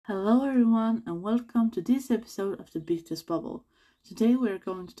Hello everyone and welcome to this episode of the BTS Bubble. Today we're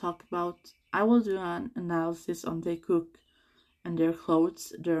going to talk about, I will do an analysis on Taekook and their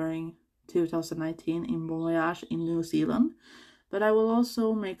clothes during 2019 in Bon Voyage in New Zealand. But I will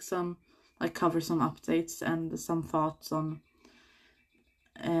also make cover some updates and some thoughts on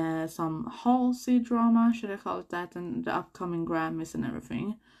some Halsey drama, should I call it that, and the upcoming Grammys and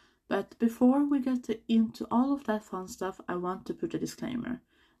everything. But before we get into all of that fun stuff, I want to put a disclaimer.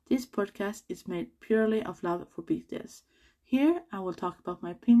 This podcast is made purely of love for BTS. Here I will talk about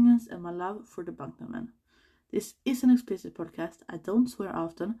my opinions and my love for the Bangtan. This is an explicit podcast, I don't swear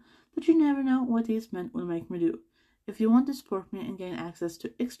often, but you never know what these men will make me do. If you want to support me and gain access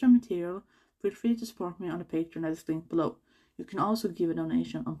to extra material, feel free to support me on the Patreon that is linked below. You can also give a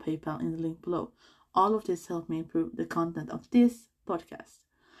donation on PayPal in the link below. All of this helps me improve the content of this podcast.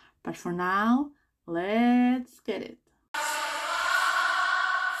 But for now, let's get it.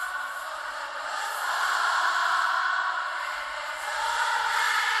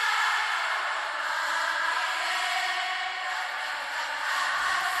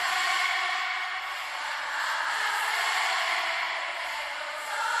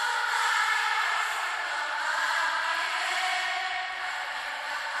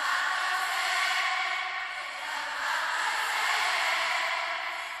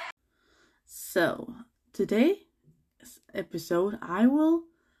 So, today's episode, I will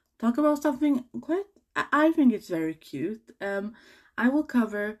talk about something I think it's very cute. I will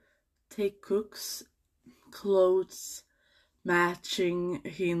cover Taekook's clothes, matching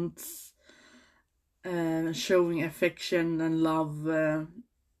hints, showing affection and love,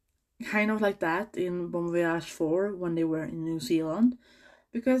 kind of like that in Bon Voyage 4 when they were in New Zealand.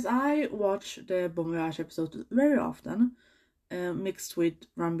 Because I watch the Bon Voyage episode very often. Mixed with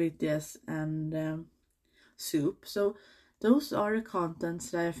Run BTS and Soup. So those are the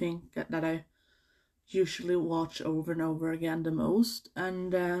contents that I think that I usually watch over and over again the most.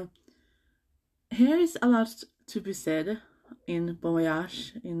 And here is a lot to be said in Bon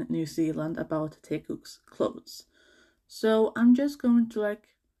Voyage in New Zealand about Taekook's clothes. So I'm just going to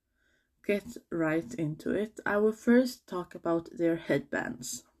get right into it. I will first talk about their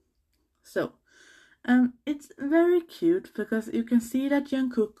headbands. So it's very cute because you can see that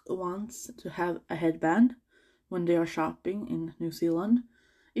Jungkook wants to have a headband when they are shopping in New Zealand.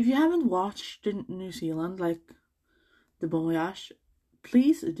 If you haven't watched in New Zealand, the Bon Voyage,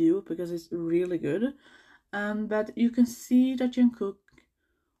 please do because it's really good. But you can see that Jungkook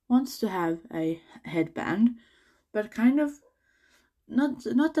wants to have a headband, but kind of not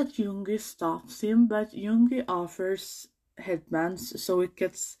that Yoongi stops him, but Yoongi offers headbands, so it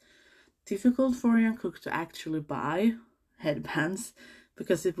gets difficult for Jungkook to actually buy headbands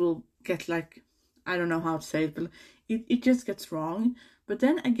because it will get I don't know how to say it, but it just gets wrong. But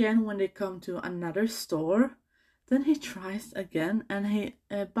then again, when they come to another store, then he tries again and he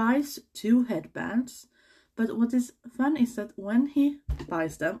buys 2 headbands. But what is fun is that when he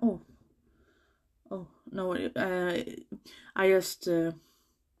buys them, oh no, I just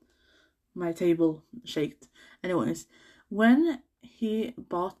my table shaked. Anyways, when he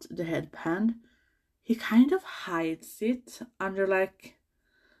bought the headband, he kind of hides it underneath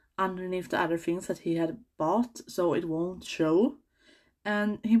the other things that he had bought, so it won't show.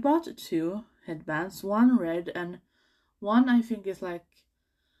 And he bought 2 headbands, one red and one I think is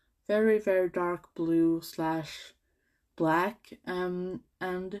very, very dark blue / black. And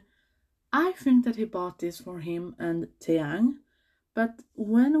I think that he bought this for him and Taeyang. But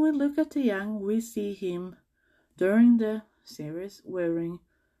when we look at Taeyang, we see him during the series wearing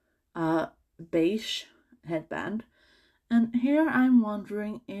a beige headband, and here I'm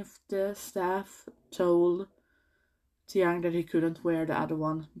wondering if the staff told Taeyang that he couldn't wear the other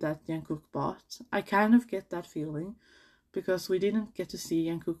one that Jungkook bought. I kind of get that feeling because we didn't get to see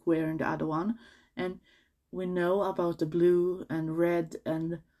Jungkook wearing the other one, and we know about the blue and red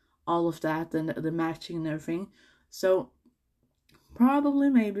and all of that and the matching and everything, so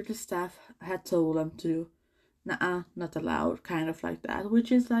probably maybe the staff had told them to nah, not allowed, kind of like that,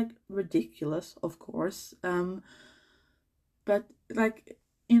 which is ridiculous, of course. But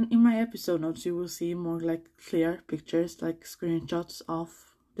in my episode notes, you will see more clear pictures, screenshots of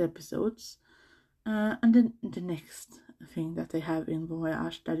the episodes. And then the next thing that they have in Bon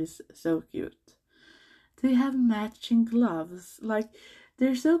Voyage that is so cute, they have matching gloves.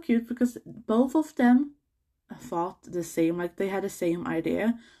 They're so cute because both of them thought the same, they had the same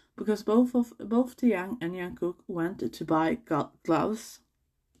idea. Because both Taeyang and Jungkook went to buy gloves.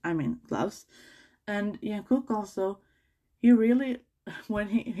 And Jungkook also, he really, when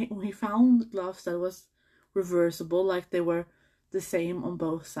he found gloves that was reversible, they were the same on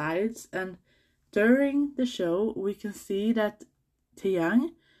both sides. And during the show, we can see that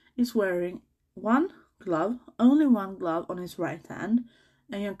Taeyang is wearing only one glove on his right hand,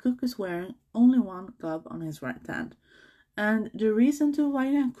 and Jungkook is wearing only one glove on his right hand. And the reason to why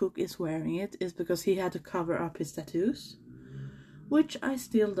Jungkook is wearing it is because he had to cover up his tattoos, which I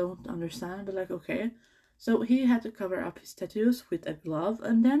still don't understand, but like, okay. So he had to cover up his tattoos with a glove,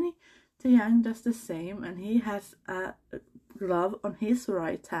 and then Taeyang does the same, and he has a glove on his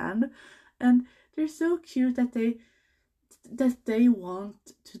right hand, and they're so cute that they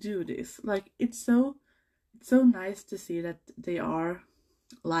want to do this. Like, it's so nice to see that they are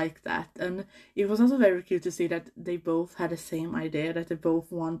like that. And it was also very cute to see that they both had the same idea, that they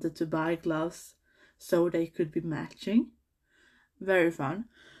both wanted to buy gloves so they could be matching. Very fun.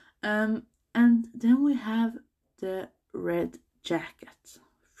 And then we have the red jacket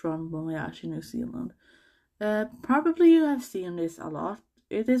from Bon Voyage in New Zealand. Probably you have seen this a lot.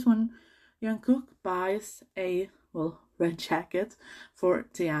 It is when Jungkook buys a red jacket for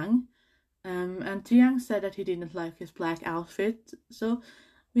Taeyang. And Taeyang said that he didn't like his black outfit, so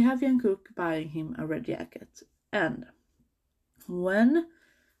we have Jungkook buying him a red jacket. And when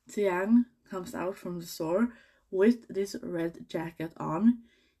Taeyang comes out from the store with this red jacket on,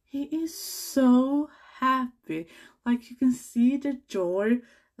 he is so happy. Like, you can see the joy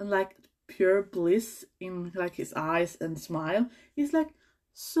and like pure bliss in like his eyes and smile. He's like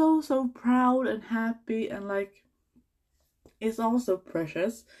so proud and happy, and like it's also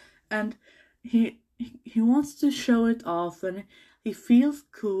precious, and he wants to show it off, and he feels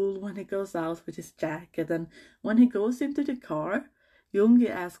cool when he goes out with his jacket. And when he goes into the car, Yoongi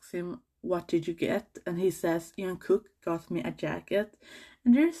asks him, "What did you get?" And he says, "Jungkook got me a jacket."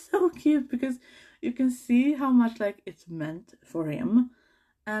 And they're so cute because you can see how much like it's meant for him.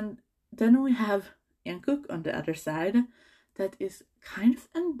 And then we have Jungkook on the other side that is kind of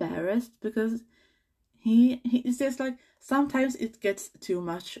embarrassed because he says like sometimes it gets too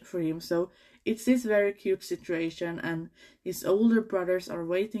much for him. So it's this very cute situation, and his older brothers are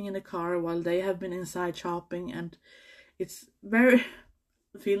waiting in the car while they have been inside shopping, and it's very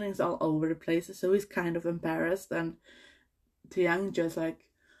feelings all over the place. So he's kind of embarrassed, and Taeyang just like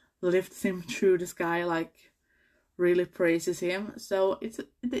lifts him through the sky, like really praises him. So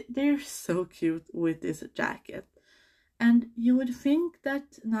they're so cute with this jacket. And you would think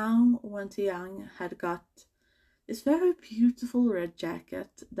that now when Taeyang had got this very beautiful red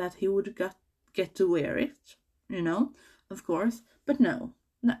jacket that he would get to wear it, you know, of course. But no.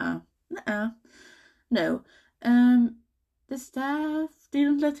 No. The staff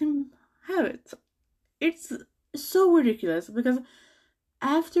didn't let him have it. It's so ridiculous because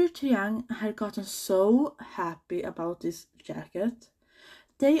after Taeyang had gotten so happy about this jacket,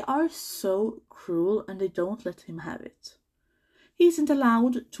 they are so cruel and they don't let him have it. He isn't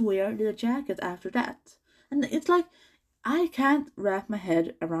allowed to wear the jacket after that. And it's like, I can't wrap my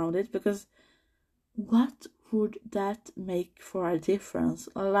head around it, because what would that make for a difference?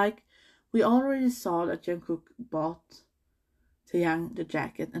 Like, we already saw that Jungkook bought Taeyang the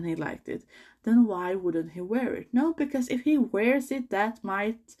jacket and he liked it. Then why wouldn't he wear it? No, because if he wears it, that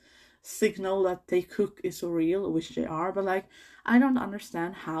might signal that Taekook is real, which they are. But like, I don't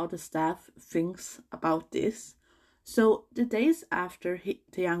understand how the staff thinks about this. So the days after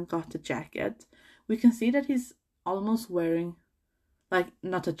Taeyang got the jacket, we can see that he's almost wearing like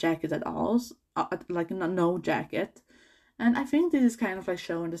not a jacket at all, like no jacket. And I think this is kind of like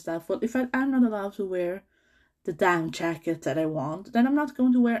showing the staff, well, if I'm not allowed to wear the damn jacket that I want, then I'm not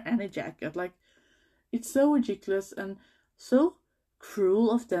going to wear any jacket. Like, it's so ridiculous and so cruel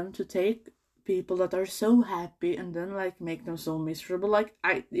of them to take people that are so happy and then like make them so miserable. Like,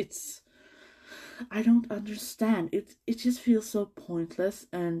 I don't understand. It just feels so pointless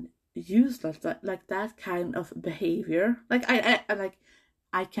and useless. That kind of behavior. Like,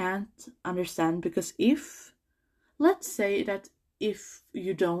 I can't understand, because let's say that if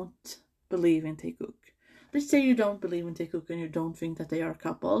you don't believe in Taekook, let's say you don't believe in Taekook and you don't think that they are a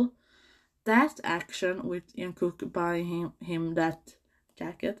couple, that action with Jungkook buying him that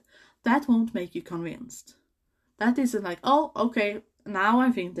jacket, that won't make you convinced. That isn't like, oh, okay, now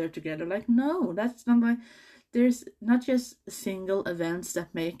I think they're together. Like, no, that's not like, there's not just single events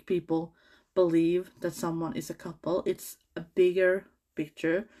that make people believe that someone is a couple. It's a bigger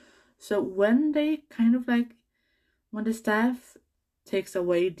picture. So when they kind of like, when the staff takes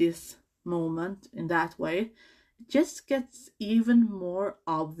away this moment in that way, it just gets even more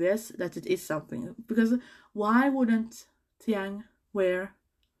obvious that it is something. Because why wouldn't Taeyang wear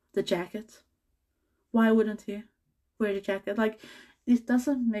the jacket? Why wouldn't he wear the jacket? Like, it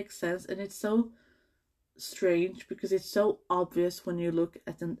doesn't make sense, and it's so strange because it's so obvious when you look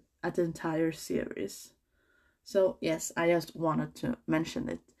at the entire series. So yes, I just wanted to mention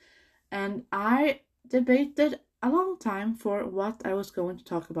it. And I debated a long time for what I was going to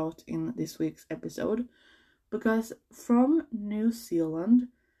talk about in this week's episode, because from New Zealand,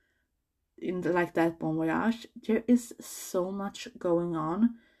 in like that Bon Voyage, there is so much going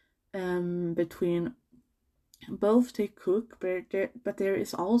on between both Taekook, but there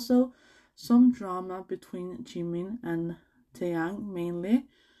is also some drama between Jimin and Taeyang mainly,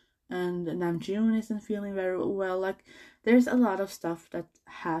 and Namjoon isn't feeling very well. Like, there's a lot of stuff that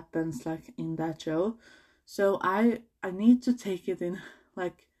happens like in that show, so I need to take it in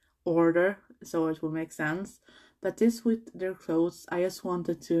like order so it will make sense. But this with their clothes, I just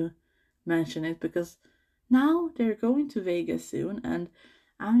wanted to mention it because now they're going to Vegas soon, and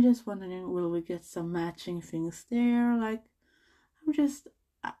I'm just wondering, will we get some matching things there? Like,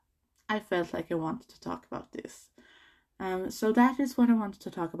 I felt like I wanted to talk about this. So that is what I wanted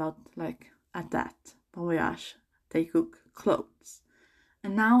to talk about, like, at that Bon Voyage Taekook clothes.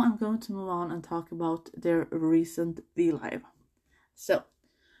 And now I'm going to move on and talk about their recent Vlive. So,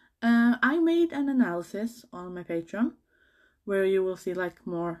 I made an analysis on my Patreon where you will see like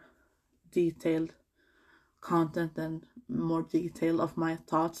more detailed content and more detail of my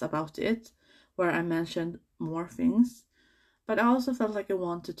thoughts about it, where I mentioned more things. But I also felt like I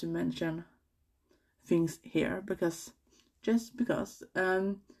wanted to mention things here because the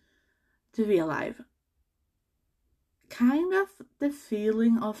Vlive, kind of the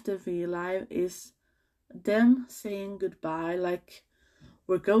feeling of the Vlive is them saying goodbye, like,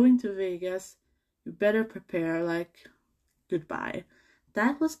 we're going to Vegas, you better prepare, like, goodbye.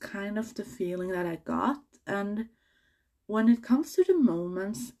 That was kind of the feeling that I got. And when it comes to the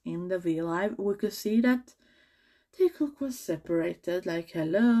moments in the Vlive, we could see that Taekook was separated, like,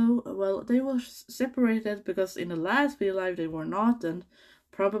 hello. Well, they were separated because in the last Vlive they were not, and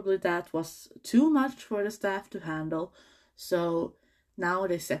probably that was too much for the staff to handle, so now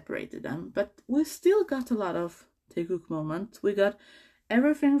they separated them. But we still got a lot of Taekook moments. We got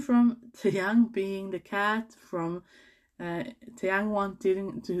everything from Taeyang being the cat, from Taeyang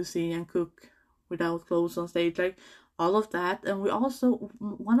wanting to see Jungkook without clothes on stage, like, all of that. And we also,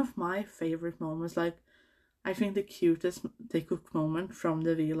 one of my favorite moments, like, I think the cutest Taekook moment from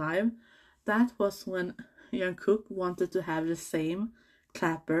the Vlive, that was when Jungkook wanted to have the same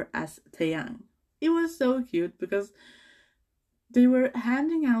clapper as Taeyang. It was so cute because they were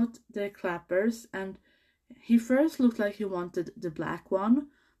handing out the clappers, and he first looked like he wanted the black one,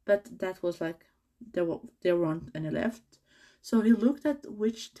 but that was like there weren't any left. So he looked at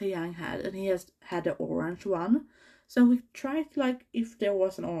which Taeyang had, and he had the orange one. So we tried, like, if there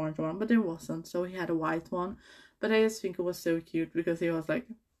was an orange one, but there wasn't, so he had a white one. But I just think it was so cute because he was like,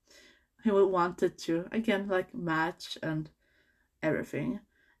 he wanted to, again, like, match and everything.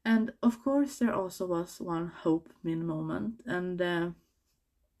 And of course there also was one Hope Min moment, and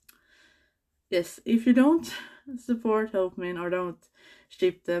yes, if you don't support Hope Min or don't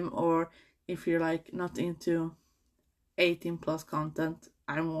ship them, or if you're like not into 18 plus content,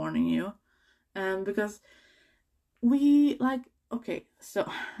 I'm warning you. Because we, like, okay,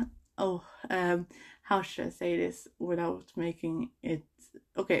 so how should I say this without making it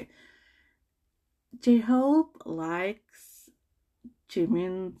okay? J-Hope likes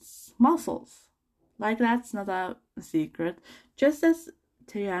Jimin's muscles. Like, that's not a secret. Just as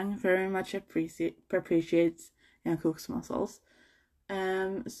Taeyang very much appreciates Jungkook's muscles.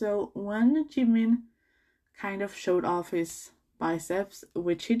 So when Jimin kind of showed off his biceps,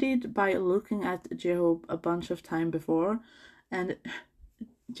 which he did by looking at J-Hope a bunch of time before, and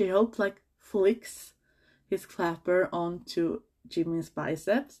J-Hope like flicks his clapper onto Jimin's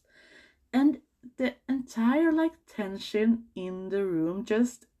biceps, and the entire like tension in the room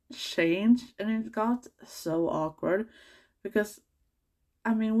just changed, and it got so awkward because,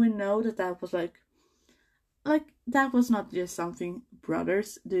 I mean, we know that was like that was not just something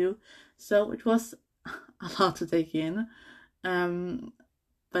brothers do, so it was a lot to take in.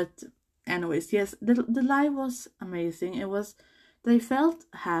 But anyways, yes, the live was amazing. They felt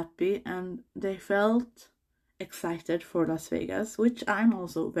happy and they felt excited for Las Vegas, which I'm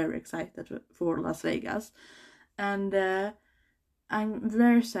also very excited for Las Vegas. And I'm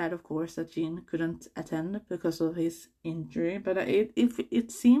very sad, of course, that Jin couldn't attend because of his injury, but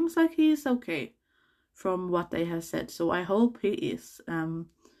it seems like he's okay from what they have said, so I hope he is.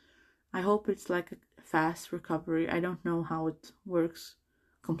 I hope it's like a fast recovery. I don't know how it works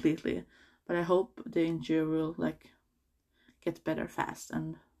completely, but I hope the injury will get better fast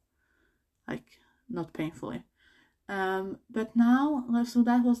and not painfully. But now, so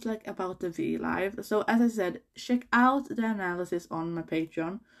that was like about the Vlive. So as I said, check out the analysis on my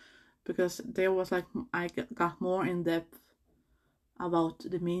Patreon, because there was like, I got more in depth about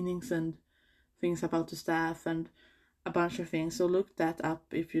the meanings and things about the staff and a bunch of things. So look that up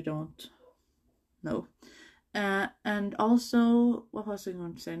if you don't know. And also, what was I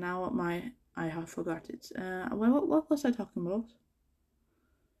going to say? Now I have forgot it. What was I talking about?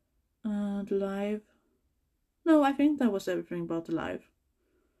 The live. No, I think that was everything about the live.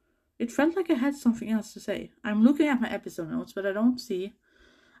 It felt like I had something else to say. I'm looking at my episode notes, but I don't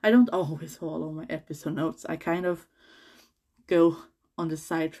always follow my episode notes. I kind of go on the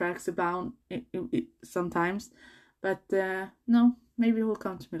sidetracks about it sometimes. But no, maybe it will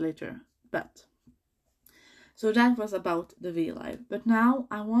come to me later. But so that was about the Vlive. But now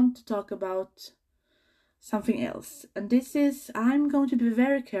I want to talk about something else. And this is, I'm going to be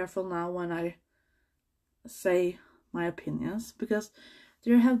very careful now when I say my opinions, because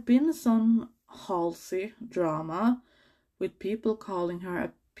there have been some Halsey drama with people calling her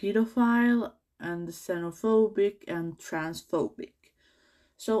a pedophile and xenophobic and transphobic.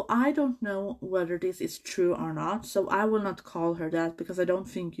 So I don't know whether this is true or not, so I will not call her that, because I don't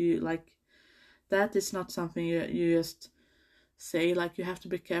think that is not something you just say. Like, you have to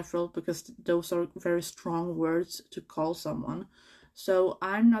be careful, because those are very strong words to call someone. So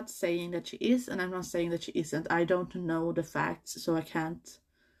I'm not saying that she is, and I'm not saying that she isn't. I don't know the facts, so I can't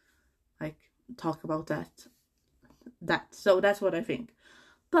talk about that. So that's what I think.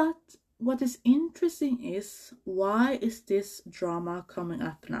 But what is interesting is, why is this drama coming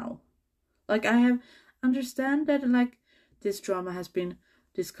up now? Like, I have understand that this drama has been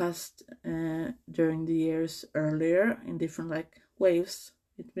discussed during the years earlier in different waves.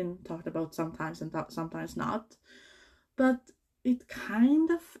 It's been talked about sometimes and sometimes not. But it kind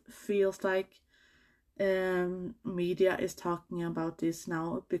of feels like media is talking about this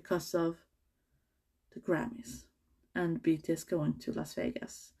now because of the Grammys and BTS going to Las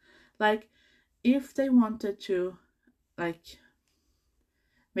Vegas. Like, if they wanted to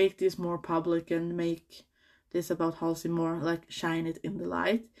make this more public and make this about Halsey more, shine it in the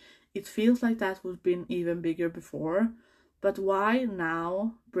light, it feels like that would have been even bigger before. But why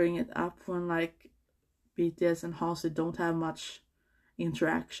now bring it up when BTS and Halsey don't have much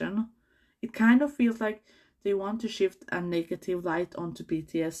interaction? It kind of feels like they want to shift a negative light onto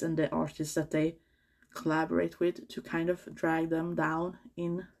BTS and the artists that they collaborate with, to kind of drag them down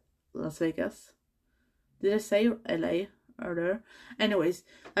in Las Vegas. Did I say LA earlier? Anyways,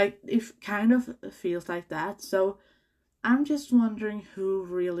 it kind of feels like that. So I'm just wondering who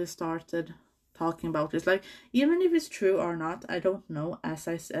really started talking about this. Even if it's true or not, I don't know, as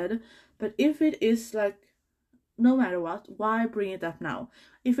I said. But if it is, no matter what, why bring it up now?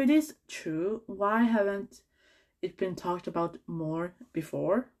 If it is true, why haven't it been talked about more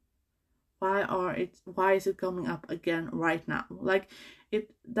before? Why is it coming up again right now?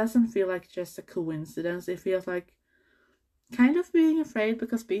 It doesn't feel like just a coincidence. It feels like kind of being afraid,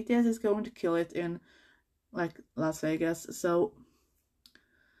 because BTS is going to kill it in Las Vegas. So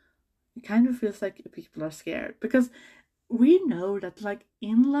it kind of feels like people are scared, because we know that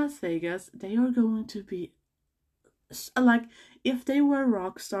in Las Vegas they are going to be if they were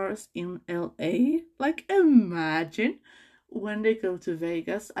rock stars in LA, imagine when they go to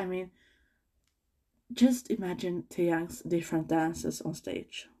Vegas. I mean, just imagine Taeyoung's different dances on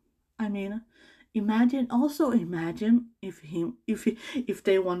stage. I mean, imagine if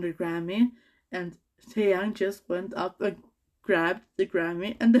they won the Grammy and Taeyang just went up and grabbed the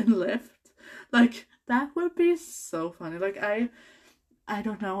Grammy and then left. That would be so funny. I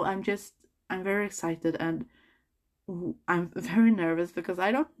don't know. I'm very excited, and I'm very nervous, because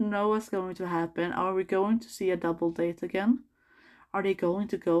I don't know what's going to happen. Are we going to see a double date again? Are they going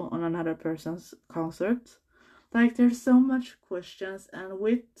to go on another person's concert? There's so much questions, and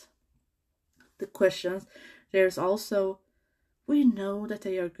with the questions, there's also, we know that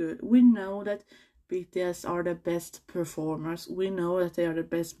they are good. We know that BTS are the best performers. We know that they are the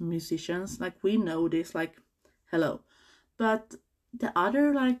best musicians. We know this, hello. But the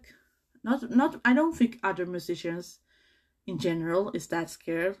other, not I don't think other musicians in general is that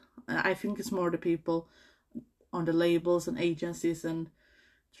scared. I think it's more the people on the labels and agencies and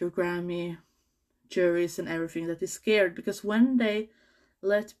through Grammy juries and everything that is scared, because when they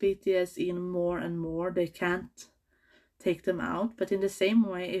let BTS in more and more, they can't take them out. But in the same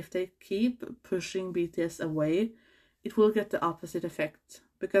way, if they keep pushing BTS away, it will get the opposite effect,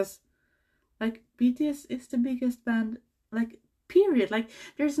 because BTS is the biggest band, period.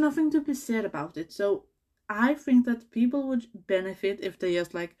 There's nothing to be said about it. So I think that people would benefit if they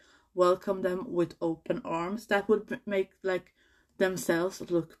just welcome them with open arms. That would make like themselves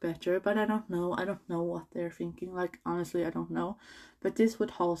look better, but I don't know what they're thinking. Like, honestly, I don't know, but this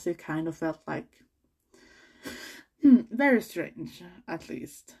with Halsey kind of felt like very strange, at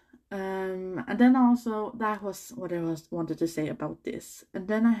least. And then also that was what I wanted to say about this. And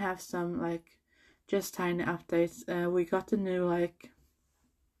then I have some like just tiny updates. We got a new like,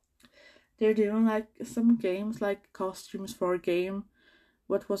 they're doing like some games, like costumes for a game.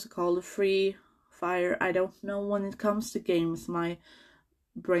 What was it called? Free Fire. I don't know. When it comes to games, my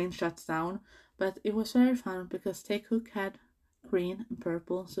brain shuts down. But it was very fun because Taekook had green and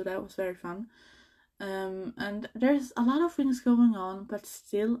purple, so that was very fun. And there's a lot of things going on, but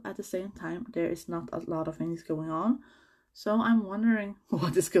still at the same time there is not a lot of things going on. So I'm wondering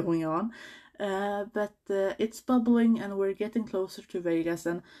what is going on. But it's bubbling and we're getting closer to Vegas,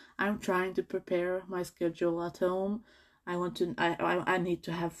 and I'm trying to prepare my schedule at home. I need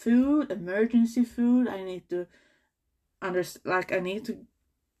to have food, emergency food. I need to I need to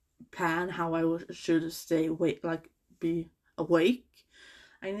plan how should stay awake, like be awake.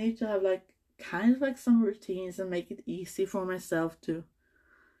 I need to have like kind of like some routines and make it easy for myself to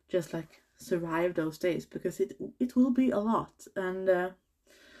just like survive those days, because it will be a lot, and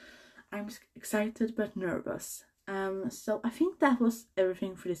I'm excited but nervous. So I think that was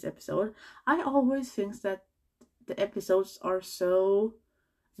everything for this episode. I always think that the episodes are so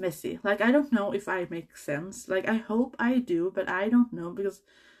messy. Like, I don't know if I make sense. Like, I hope I do, but I don't know, because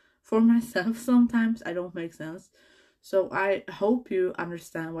for myself sometimes I don't make sense. So I hope you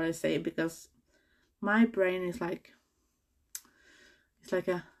understand what I say, because my brain is like, it's like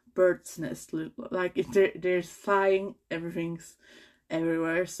a bird's nest. Like, there's flying, everything's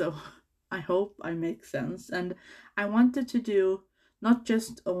everywhere. So I hope I make sense. And I wanted to do not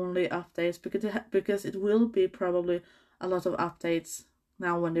just only updates, because it will be probably a lot of updates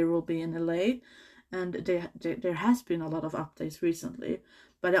now when they will be in LA, and there has been a lot of updates recently.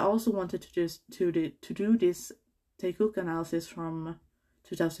 But I also wanted to do this Taekook analysis from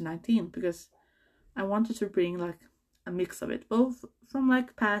 2019, because I wanted to bring like a mix of it, both from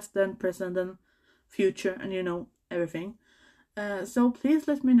like past and present and future, and everything. So please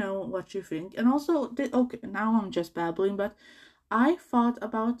let me know what you think. And also, okay, now I'm just babbling, but I thought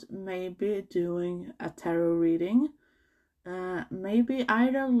about maybe doing a tarot reading, maybe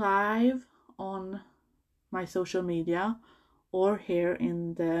either live on my social media or here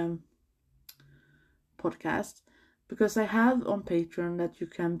in the podcast, because I have on Patreon that you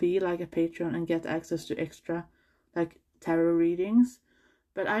can be like a patron and get access to extra like tarot readings.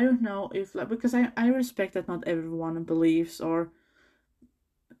 But I don't know if, like, because I respect that not everyone believes or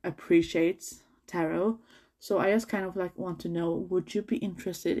appreciates tarot. So I just kind of like want to know, would you be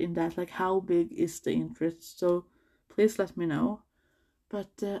interested in that? Like, how big is the interest? So please let me know.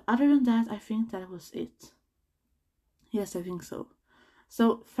 But other than that, I think that was it. Yes, I think so.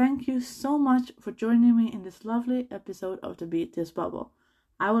 So thank you so much for joining me in this lovely episode of the Beat This Bubble.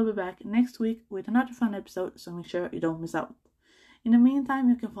 I will be back next week with another fun episode, so make sure you don't miss out. In the meantime,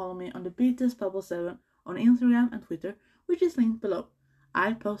 you can follow me on the Beat This Bubble 7 on Instagram and Twitter, which is linked below.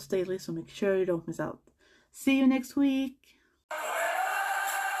 I post daily, so make sure you don't miss out. See you next week!